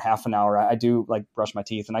for about half an hour. I do like brush my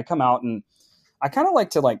teeth, and I come out, and I kind of like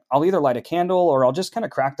to I'll either light a candle, or I'll just kind of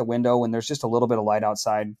crack the window when there's just a little bit of light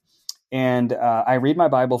outside. And I read my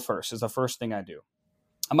Bible first, is the first thing I do.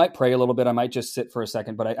 I might pray a little bit. I might just sit for a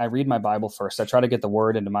second, but I read my Bible first. I try to get the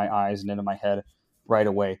word into my eyes and into my head right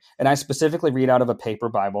away. And I specifically read out of a paper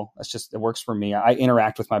Bible. It works for me. I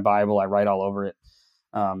interact with my Bible. I write all over it.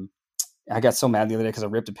 I got so mad the other day because I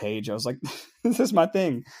ripped a page. I was like, this is my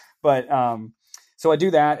thing. But so I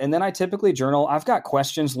do that. And then I typically journal. I've got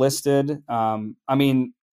questions listed. I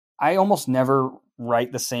mean, I almost never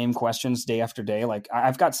write the same questions day after day. Like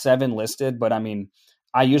I've got 7 listed, but I mean,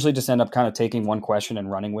 I usually just end up kind of taking one question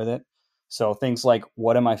and running with it. So things like,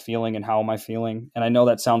 what am I feeling and how am I feeling? And I know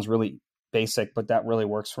that sounds really basic, but that really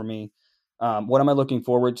works for me. What am I looking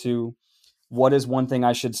forward to? What is one thing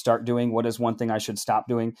I should start doing? What is one thing I should stop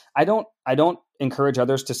doing? I don't encourage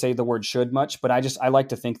others to say the word should much, but I like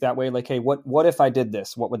to think that way. Like, hey, what if I did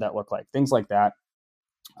this? What would that look like? Things like that.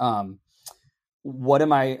 What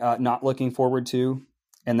am I not looking forward to?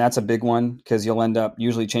 And that's a big one because you'll end up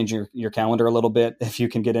usually changing your calendar a little bit if you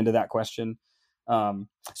can get into that question.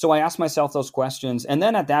 So I ask myself those questions. And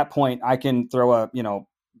then at that point, I can throw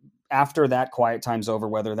after that quiet time's over,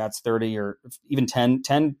 whether that's 30 or even 10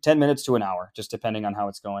 minutes to an hour, just depending on how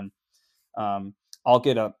it's going. I'll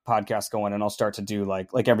get a podcast going and I'll start to do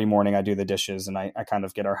like every morning I do the dishes and I kind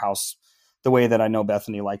of get our house the way that I know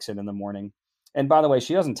Bethany likes it in the morning. And by the way,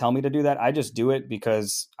 she doesn't tell me to do that. I just do it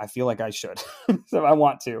because I feel like I should. So I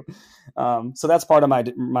want to. So that's part of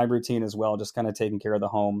my routine as well, just kind of taking care of the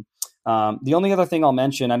home. The only other thing I'll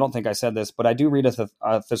mention, I don't think I said this, but I do read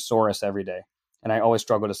a thesaurus every day. And I always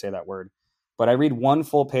struggle to say that word. But I read one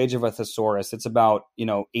full page of a thesaurus. It's about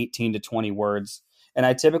 18 to 20 words. And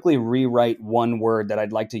I typically rewrite one word that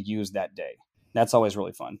I'd like to use that day. That's always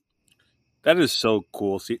really fun. That is so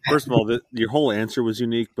cool. See, first of all, your whole answer was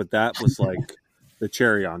unique, but that was like the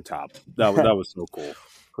cherry on top. That was so cool.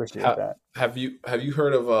 Appreciate that. Have you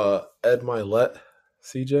heard of Ed Milet,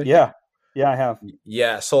 CJ? Yeah, I have.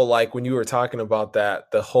 Yeah, so like when you were talking about that,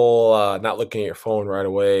 the whole not looking at your phone right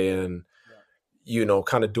away and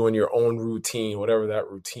kind of doing your own routine, whatever that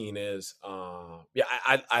routine is.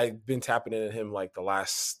 I've been tapping into him like the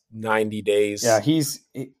last 90 days. Yeah,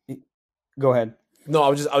 go ahead. No, I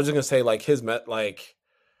was just gonna say like he's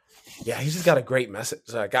just got a great message.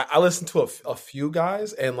 Like I listened to a few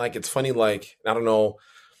guys and like it's funny, like I don't know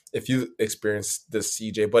if you experienced this,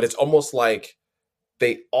 CJ, but it's almost like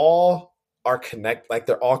they all are like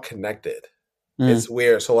they're all connected. It's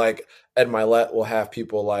weird. So like Ed Milet will have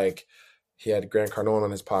people like he had Grant Cardone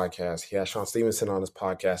on his podcast. He had Sean Stevenson on his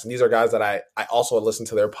podcast. And these are guys that I also listen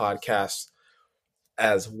to their podcasts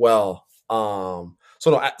as well.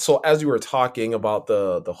 So as you were talking about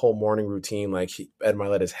the whole morning routine, like Ed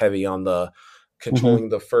Milet is heavy on the controlling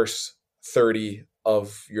the first 30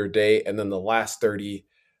 of your day and then the last 30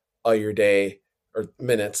 of your day or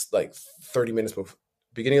minutes, like 30 minutes before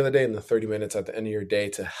beginning of the day and the 30 minutes at the end of your day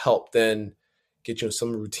to help then get you in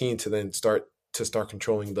some routine to then start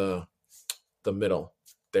controlling the middle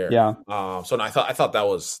there. Yeah. So I thought that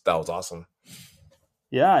was awesome.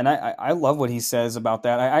 Yeah, and I love what he says about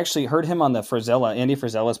that. I actually heard him on the Andy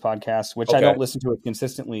Frizella's podcast, which I don't listen to it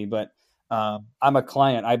consistently, but I'm a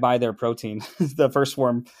client. I buy their protein, the First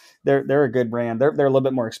Form. They're a good brand. They're a little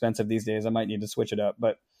bit more expensive these days. I might need to switch it up,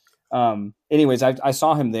 but anyways, I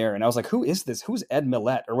saw him there and I was like, who is this? Who's Ed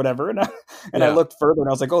Milet or whatever? And I looked further and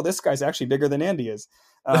I was like, oh, this guy's actually bigger than Andy is.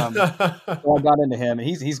 So I got into him and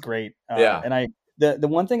he's great. And the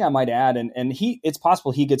one thing I might add, and it's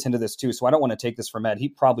possible he gets into this too. So I don't want to take this from Ed. He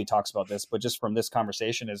probably talks about this, but just from this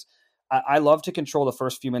conversation is I love to control the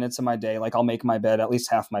first few minutes of my day. Like I'll make my bed, at least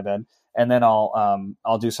half my bed. And then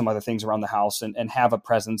I'll do some other things around the house and have a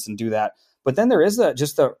presence and do that. But then there is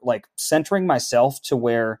just the like centering myself to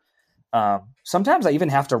where sometimes I even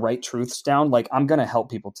have to write truths down. Like I'm going to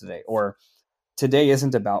help people today, or today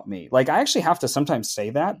isn't about me. Like I actually have to sometimes say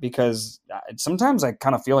that because sometimes I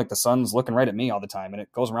kind of feel like the sun's looking right at me all the time and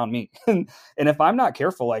it goes around me. And if I'm not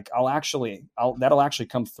careful, like that'll actually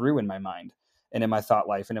come through in my mind and in my thought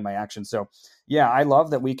life and in my actions. So yeah, I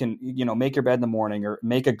love that we can, make your bed in the morning or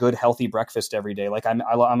make a good, healthy breakfast every day. Like I'm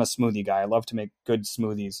a smoothie guy. I love to make good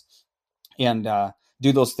smoothies and,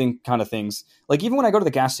 do those kind of things. Like even when I go to the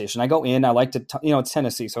gas station, I go in, I like to, it's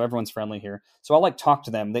Tennessee, so everyone's friendly here. So I'll like talk to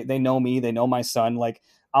them. They know me, they know my son. Like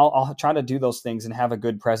I'll try to do those things and have a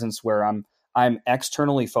good presence where I'm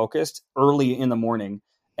externally focused early in the morning.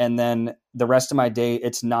 And then the rest of my day,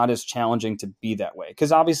 it's not as challenging to be that way.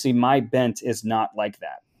 Cause obviously my bent is not like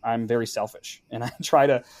that. I'm very selfish and I try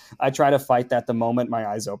to fight that the moment my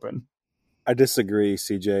eyes open. I disagree,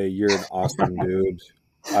 CJ. You're an awesome dude.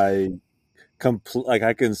 I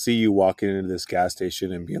can see you walking into this gas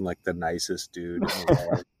station and being like the nicest dude in the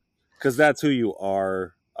world because that's who you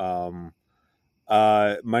are.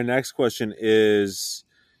 My next question is,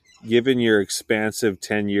 given your expansive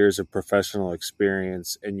 10 years of professional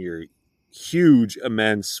experience and your huge,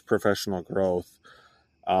 immense professional growth,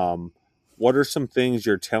 what are some things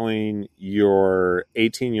you're telling your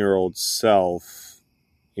 18-year-old self,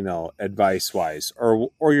 advice wise, or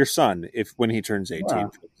your son when he turns 18,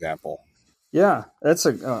 for example? Yeah,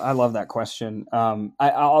 I love that question.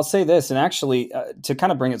 I'll say this, and actually, to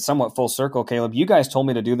kind of bring it somewhat full circle, Caleb, you guys told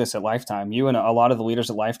me to do this at Lifetime. You and a lot of the leaders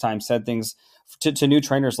at Lifetime said things to new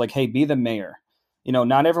trainers like, "Hey, be the mayor."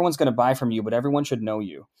 Not everyone's going to buy from you, but everyone should know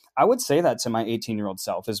you. I would say that to my 18-year-old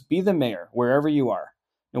self: is be the mayor wherever you are,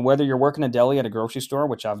 and whether you're working a deli at a grocery store,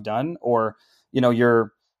 which I've done, or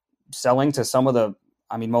you're selling to some of the,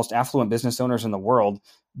 most affluent business owners in the world.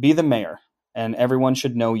 Be the mayor, and everyone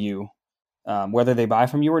should know you. Whether they buy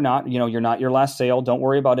from you or not, you're not your last sale. Don't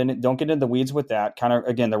worry about it. Don't get into the weeds with that. Kind of,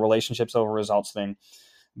 again, the relationships over results thing.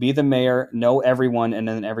 Be the mayor, know everyone, and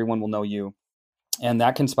then everyone will know you. And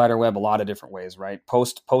that can spiderweb a lot of different ways, right?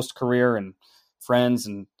 Post career and friends,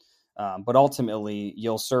 and but ultimately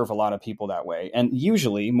you'll serve a lot of people that way. And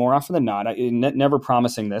usually, more often than not, never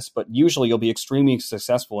promising this, but usually you'll be extremely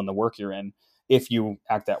successful in the work you're in if you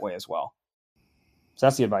act that way as well. So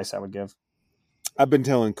that's the advice I would give. I've been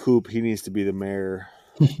telling Coop he needs to be the mayor.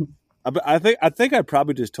 I think I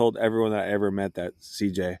probably just told everyone that I ever met that,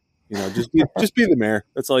 CJ. Just be the mayor.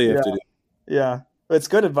 That's all you have to do. Yeah, it's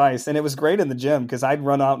good advice, and it was great in the gym because I'd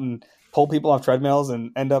run out and pull people off treadmills,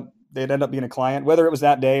 and they'd end up being a client, whether it was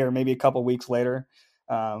that day or maybe a couple weeks later.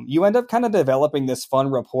 You end up kind of developing this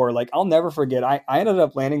fun rapport. Like, I'll never forget, I ended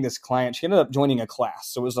up landing this client. She ended up joining a class.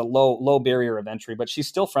 So it was a low barrier of entry, but she's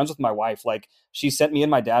still friends with my wife. Like, she sent me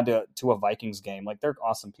and my dad to a Vikings game. Like, they're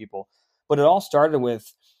awesome people. But it all started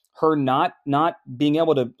with her not being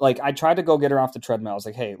able to, like, I tried to go get her off the treadmill. I was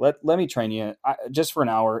like, hey, let me train you just for an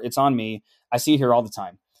hour. It's on me. I see you here all the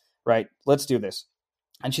time, right? Let's do this.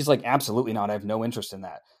 And she's like, absolutely not. I have no interest in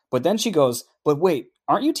that. But then she goes, but wait,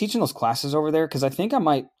 aren't you teaching those classes over there? Because I think I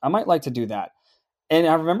might like to do that. And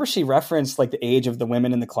I remember she referenced like the age of the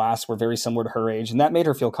women in the class were very similar to her age, and that made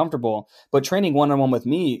her feel comfortable. But training one-on-one with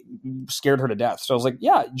me scared her to death. So I was like,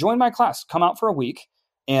 yeah, join my class. Come out for a week.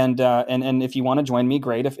 And if you want to join me,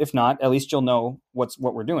 great. If not, at least you'll know what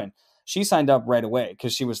we're doing. She signed up right away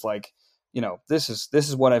because she was like, this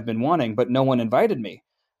is what I've been wanting, but no one invited me.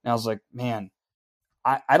 And I was like, man,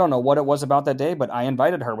 I don't know what it was about that day, but I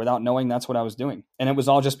invited her without knowing that's what I was doing. And it was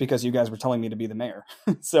all just because you guys were telling me to be the mayor.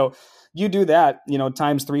 So you do that,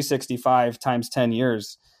 times 365 times 10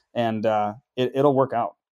 years, and it'll work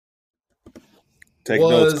out. Take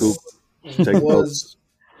notes, Coop. Take notes.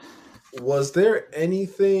 Was there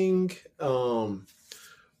anything, we're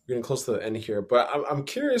getting close to the end here, but I'm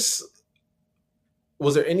curious,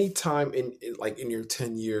 was there any time in your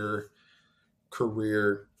 10-year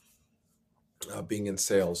career being in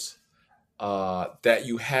sales that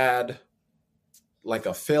you had like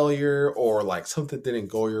a failure or like something didn't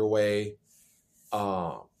go your way?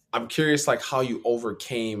 I'm curious like how you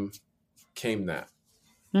overcame that.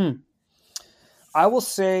 I will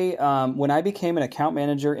say when I became an account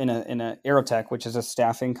manager in a Aerotech, which is a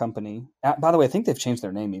staffing company. By the way, I think they've changed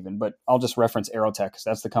their name even, but I'll just reference Aerotech because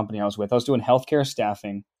that's the company I was with. I was doing healthcare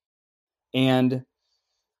staffing, and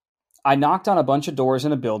I knocked on a bunch of doors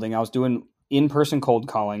in a building. I was doing in-person cold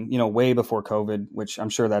calling, way before COVID, which I'm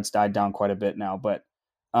sure that's died down quite a bit now. But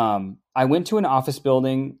I went to an office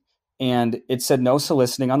building and it said no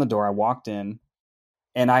soliciting on the door. I walked in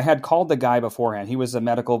and I had called the guy beforehand. He was a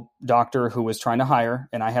medical doctor who was trying to hire,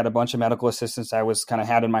 and I had a bunch of medical assistants I was kind of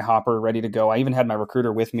had in my hopper ready to go. I even had my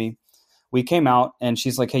recruiter with me. We came out and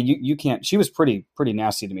she's like, hey, you can't. She was pretty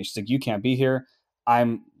nasty to me. She's like, you can't be here.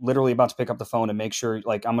 I'm literally about to pick up the phone and make sure,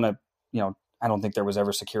 like, I'm going to, I don't think there was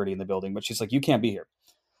ever security in the building, but she's like, you can't be here.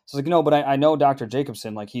 So I was like, no, but I know Dr.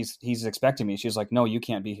 Jacobson, like he's expecting me. She's like, no, you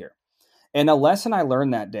can't be here. And a lesson I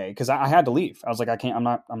learned that day, because I had to leave. I was like, I'm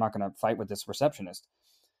not going to fight with this receptionist.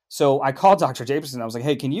 So I called Dr. Jacobson. I was like,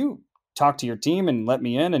 hey, can you talk to your team and let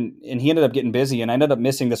me in? And he ended up getting busy, and I ended up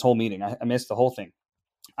missing this whole meeting. I missed the whole thing.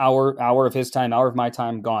 Hour of his time, hour of my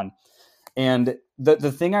time gone. And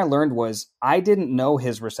the thing I learned was I didn't know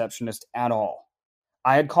his receptionist at all.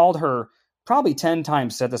 I had called her probably 10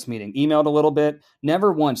 times at this meeting, emailed a little bit.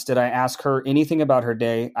 Never once did I ask her anything about her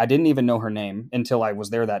day. I didn't even know her name until I was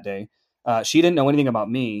there that day. She didn't know anything about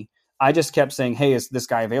me. I just kept saying, hey, is this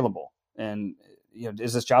guy available? And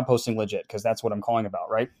is this job posting legit? Because that's what I'm calling about,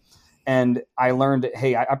 right? And I learned,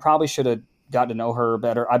 hey, I probably should have got to know her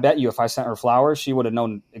better. I bet you if I sent her flowers, she would have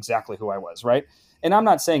known exactly who I was, right? And I'm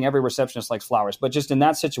not saying every receptionist likes flowers, but just in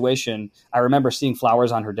that situation, I remember seeing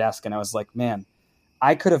flowers on her desk, and I was like, man,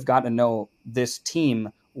 I could have gotten to know this team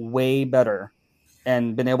way better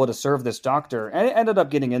and been able to serve this doctor. And it ended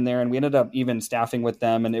up getting in there, and we ended up even staffing with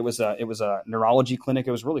them. And it was a neurology clinic.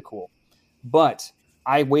 It was really cool. But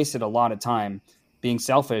I wasted a lot of time being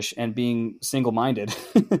selfish and being single-minded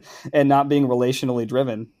and not being relationally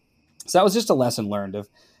driven. So that was just a lesson learned of,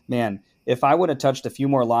 man, if I would have touched a few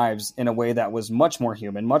more lives in a way that was much more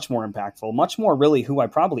human, much more impactful, much more really who I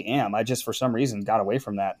probably am, I just for some reason got away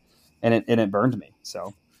from that, and it burned me.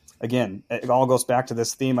 So again, it all goes back to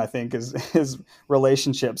this theme, I think, is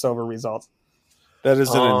relationships over results. That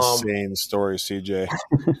is an insane story, CJ.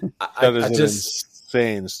 That is an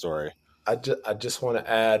insane story. I just want to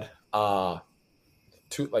add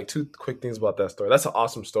two quick things about that story. That's an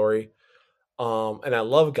awesome story. And I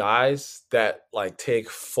love guys that like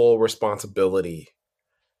take full responsibility.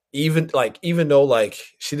 Even though like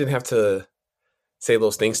she didn't have to say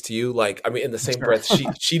those things to you. Like, I mean, in the same breath,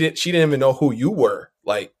 she didn't even know who you were.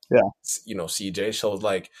 Like, CJ. So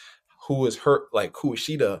like, who is her? Like, who is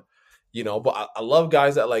she to? But I love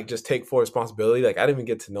guys that like just take full responsibility. Like, I didn't even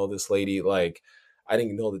get to know this lady. Like, I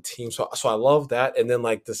didn't know the team. So I love that. And then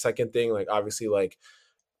like the second thing, like obviously, like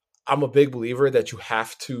I'm a big believer that you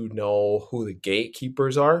have to know who the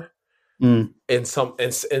gatekeepers are. In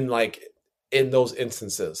like in those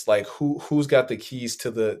instances, like who's got the keys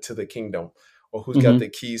to the kingdom, or who's got the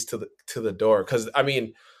keys to the door. Because I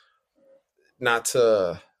mean, not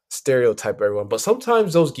to stereotype everyone, but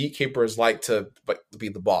sometimes those gatekeepers like to be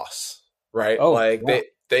the boss, right?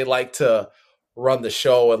 They like to run the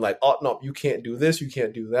show and like, oh no, you can't do this, you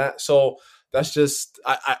can't do that. So that's just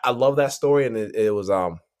I love that story, and it was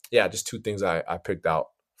just two things I picked out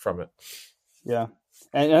from it. Yeah.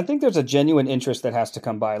 And I think there's a genuine interest that has to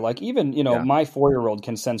come by. Like even, my 4-year-old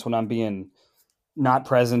can sense when I'm being not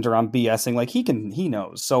present or I'm BSing. Like he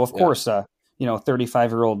knows. So of course,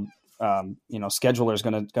 35-year-old, scheduler is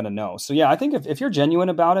gonna know. So yeah, I think if you're genuine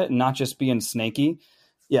about it and not just being snaky,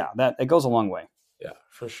 that it goes a long way. Yeah,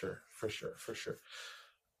 for sure.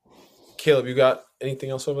 Caleb, you got anything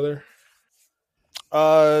else over there?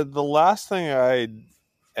 The last thing I'd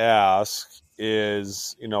ask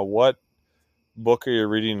is, what book are you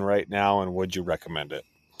reading right now, and would you recommend it?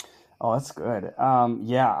 Oh, that's good.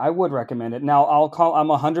 I would recommend it. Now I'm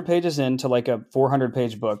 100 pages into like a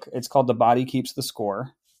 400-page book. It's called The Body Keeps the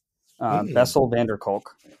Score. Bessel van der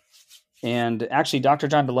Kolk. And actually Dr.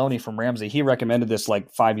 John Deloney from Ramsey, he recommended this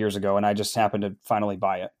like 5 years ago, and I just happened to finally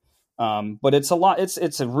buy it. But it's a lot.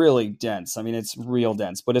 It's a really dense. I mean, it's real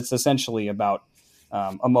dense, but it's essentially about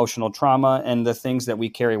emotional trauma and the things that we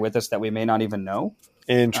carry with us that we may not even know.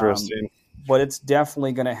 Interesting. But it's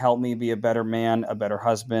definitely going to help me be a better man, a better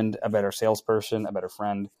husband, a better salesperson, a better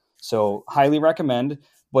friend. So highly recommend.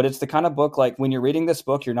 But it's the kind of book, like when you're reading this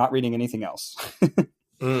book, you're not reading anything else.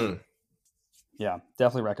 Yeah,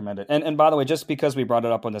 definitely recommend it. And by the way, just because we brought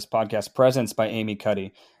it up on this podcast, Presence by Amy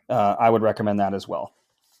Cuddy, I would recommend that as well.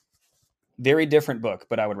 Very different book,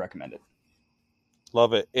 but I would recommend it.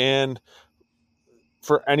 Love it. And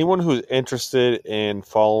for anyone who's interested in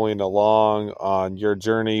following along on your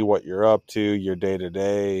journey, what you're up to, your day to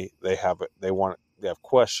day, they have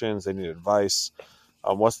questions, they need advice.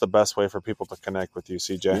 What's the best way for people to connect with you,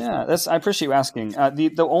 CJ? Yeah, I appreciate you asking.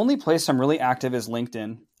 The only place I'm really active is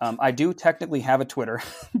LinkedIn. I do technically have a Twitter,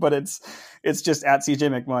 but it's just at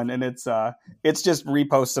CJ McMunn, and it's just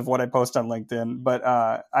reposts of what I post on LinkedIn. But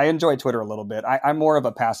I enjoy Twitter a little bit. I'm more of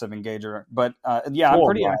a passive engager, but I'm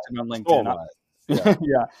pretty active on LinkedIn.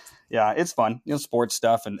 Yeah, it's fun. Sports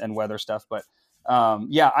stuff and weather stuff, but.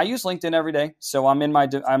 I use LinkedIn every day. So I'm in my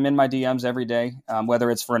DMs every day, whether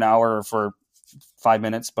it's for an hour or for 5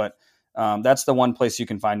 minutes, but that's the one place you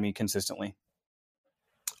can find me consistently.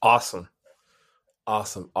 Awesome. Well,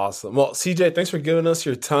 CJ, thanks for giving us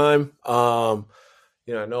your time. I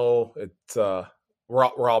know it's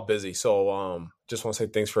we're all busy, so just want to say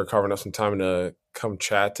thanks for carving up some time to come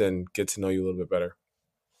chat and get to know you a little bit better.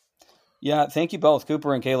 Yeah, thank you both,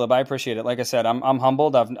 Cooper and Caleb. I appreciate it. Like I said, I'm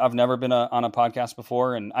humbled. I've never been on a podcast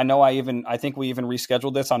before, and I know I think we even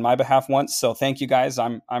rescheduled this on my behalf once. So thank you guys.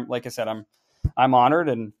 I'm like I said, I'm honored,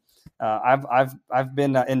 and I've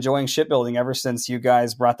been enjoying shipbuilding ever since you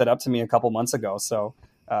guys brought that up to me a couple months ago. So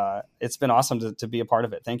it's been awesome to be a part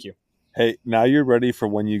of it. Thank you. Hey, now you're ready for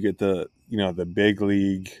when you get the big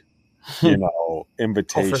league,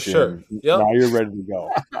 invitation. Oh, for sure. Yep. Now you're ready to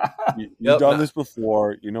go. You've done this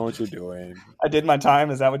before. You know what you're doing. I did my time.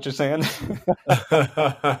 Is that what you're saying?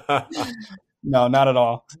 No, not at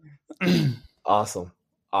all. Awesome.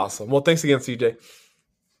 Well, thanks again, CJ.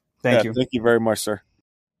 Thank you. Thank you very much, sir.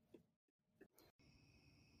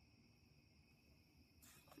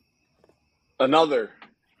 Another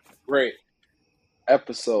great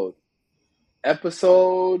episode. I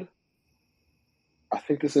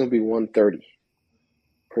think this is going to be 130.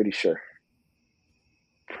 Pretty sure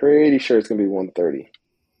it's going to be 130.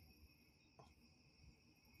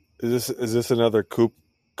 Is this another Coop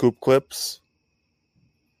clips?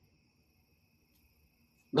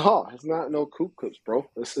 No, it's not no Coop Clips, bro.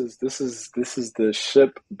 This is the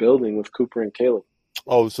ship building with Cooper and Caleb.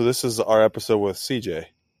 Oh, so this is our episode with CJ.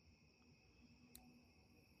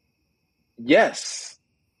 Yes,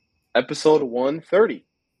 episode 130.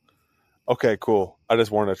 Okay, cool. I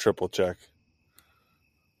just wanted to triple check.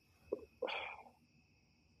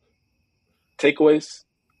 Takeaways,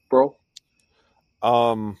 bro.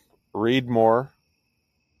 Read more.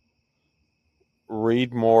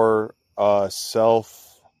 Read more.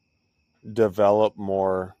 Self-develop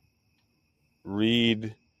more.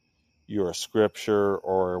 Read your scripture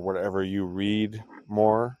or whatever you read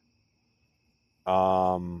more.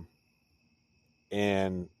 And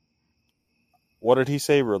what did he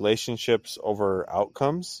say? Relationships over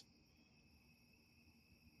outcomes?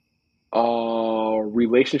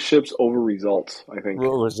 Relationships over results, I think.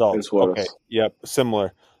 Results. Is what Okay. Yep.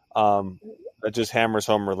 Similar. That just hammers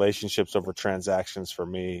home relationships over transactions for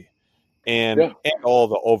me. And all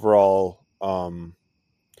the overall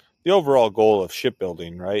goal of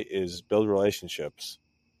shipbuilding, right, is build relationships.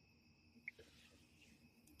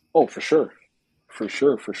 Oh, for sure. For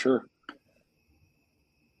sure.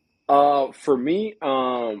 For me,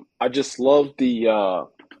 I just love the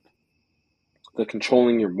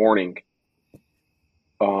controlling your morning.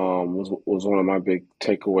 Was one of my big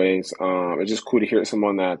takeaways. It's just cool to hear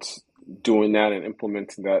someone that's doing that and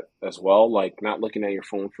implementing that as well. Like not looking at your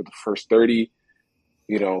phone for the first 30,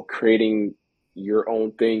 creating your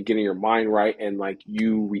own thing, getting your mind right, and like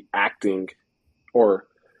you reacting or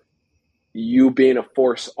you being a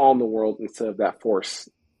force on the world instead of that force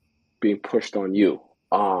being pushed on you.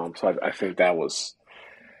 So I think that was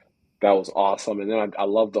awesome. And then I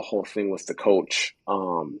love the whole thing with the coach,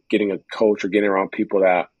 getting a coach or getting around people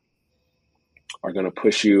that are going to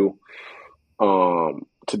push you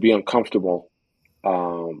to be uncomfortable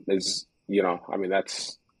is, I mean, that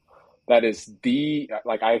is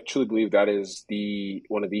I truly believe that is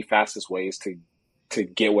one of the fastest ways to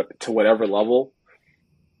get to whatever level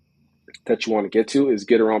that you want to get to is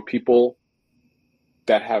get around people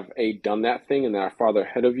that have done that thing and that are farther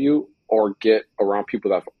ahead of you, or get around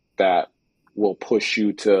people that will push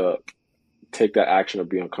you to take that action of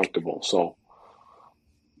being uncomfortable. So,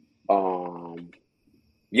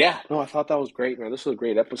 I thought that was great, man. This was a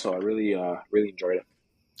great episode. I really enjoyed it.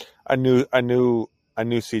 I knew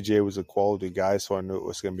CJ was a quality guy, so I knew it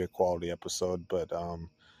was going to be a quality episode. But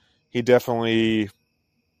he definitely,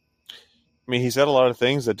 he said a lot of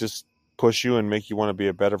things that just push you and make you want to be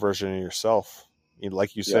a better version of yourself.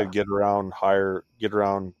 Like you said, get around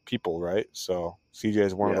people, right? So CJ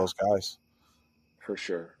is one of those guys. For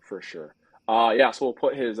sure. So we'll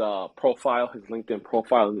put his profile, his LinkedIn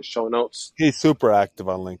profile in the show notes. He's super active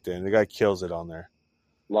on LinkedIn. The guy kills it on there.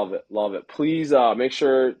 Love it. Please make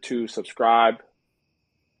sure to subscribe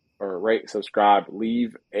or rate, subscribe,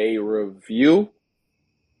 leave a review.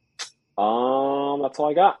 That's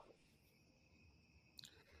all I got.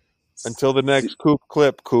 Until the next Coop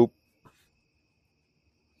clip, Coop.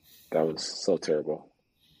 That was so terrible.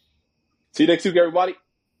 See you next week, everybody.